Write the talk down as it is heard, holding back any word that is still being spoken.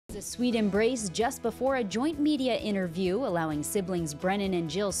The sweet embrace just before a joint media interview, allowing siblings Brennan and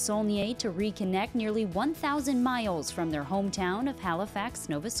Jill Saulnier to reconnect nearly 1,000 miles from their hometown of Halifax,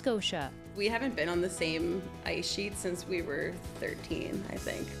 Nova Scotia. We haven't been on the same ice sheet since we were 13, I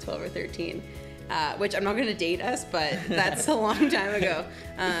think, 12 or 13. Which I'm not going to date us, but that's a long time ago.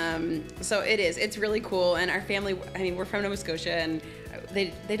 So it's really cool. And our family, I mean, we're from Nova Scotia, and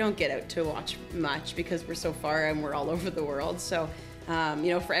they don't get out to watch much because we're so far and we're all over the world. So, you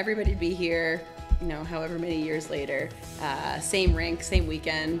know, for everybody to be here, you know, however many years later, same rink, same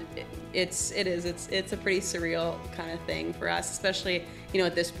weekend, it's a pretty surreal kind of thing for us, especially, you know,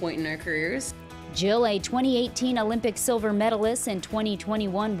 at this point in our careers. Jill, a 2018 Olympic silver medalist and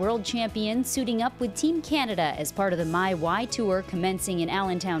 2021 world champion, suiting up with Team Canada as part of the My Y Tour commencing in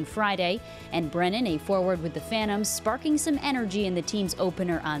Allentown Friday, and Brennan, a forward with the Phantoms, sparking some energy in the team's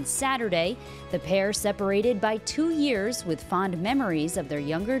opener on Saturday. The pair separated by 2 years with fond memories of their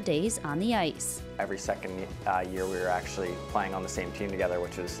younger days on the ice. Every second year we were actually playing on the same team together,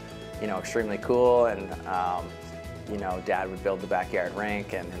 which was, you know, extremely cool. And you know, Dad would build the backyard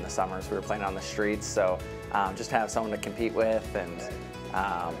rink, and in the summers we were playing on the streets. So just to have someone to compete with and,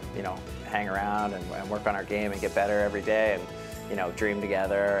 you know, hang around and work on our game and get better every day and, you know, dream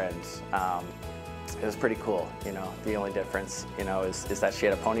together. And it was pretty cool. You know, the only difference, you know, is that she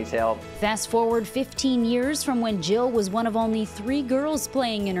had a ponytail. Fast forward 15 years from when Jill was one of only 3 girls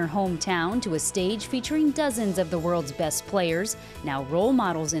playing in her hometown to a stage featuring dozens of the world's best players, now role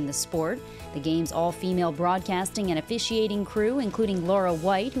models in the sport. The game's all-female broadcasting and officiating crew, including Laura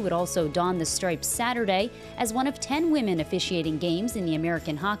White, who would also don the stripes Saturday, as one of 10 women officiating games in the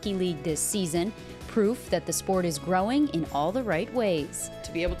American Hockey League this season, proof that the sport is growing in all the right ways.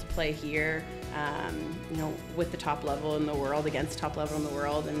 To be able to play here, you know, with the top level in the world, against top level in the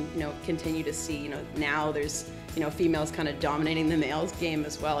world, and, you know, continue to see, you know, now there's, you know, females kind of dominating the males game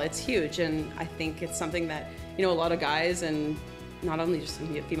as well. It's huge, and I think it's something that, you know, a lot of guys, and not only just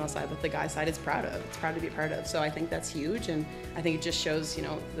the female side, but the guy side, is proud of. It's proud to be a part of. So I think that's huge, and I think it just shows, you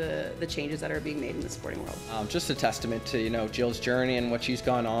know, the changes that are being made in the sporting world. Just a testament to, you know, Jill's journey and what she's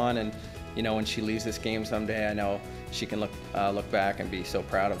gone on, and, you know, when she leaves this game someday, I know she can look back and be so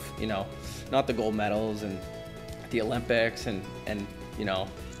proud of, you know, not the gold medals and the Olympics and you know,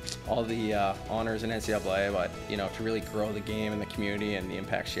 all the honors in NCAA, but, you know, to really grow the game and the community and the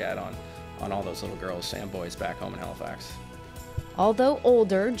impact she had on all those little girls and boys back home in Halifax. Although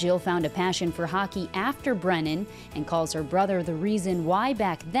older, Jill found a passion for hockey after Brennan and calls her brother the reason why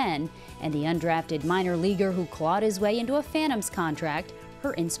back then, and the undrafted minor leaguer who clawed his way into a Phantoms contract,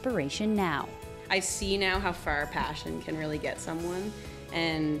 her inspiration now. I see now how far passion can really get someone,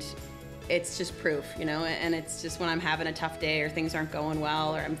 and it's just proof, you know, and it's just when I'm having a tough day or things aren't going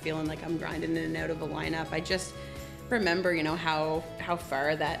well or I'm feeling like I'm grinding in and out of a lineup, I just remember, you know, how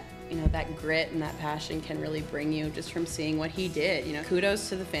far that, you know, that grit and that passion can really bring you just from seeing what he did. You know, kudos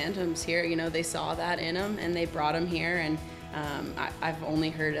to the Phantoms here. You know, they saw that in him and they brought him here, and I've only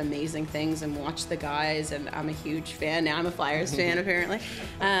heard amazing things and watched the guys, and I'm a huge fan. Now I'm a Flyers fan apparently.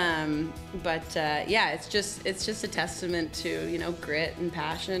 Yeah, it's just a testament to, you know, grit and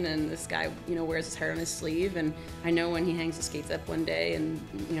passion, and this guy, you know, wears his heart on his sleeve, and I know when he hangs his skates up one day and,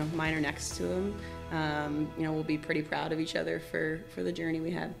 you know, mine are next to him, you know, we'll be pretty proud of each other for the journey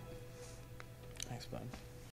we had. Thanks, bud.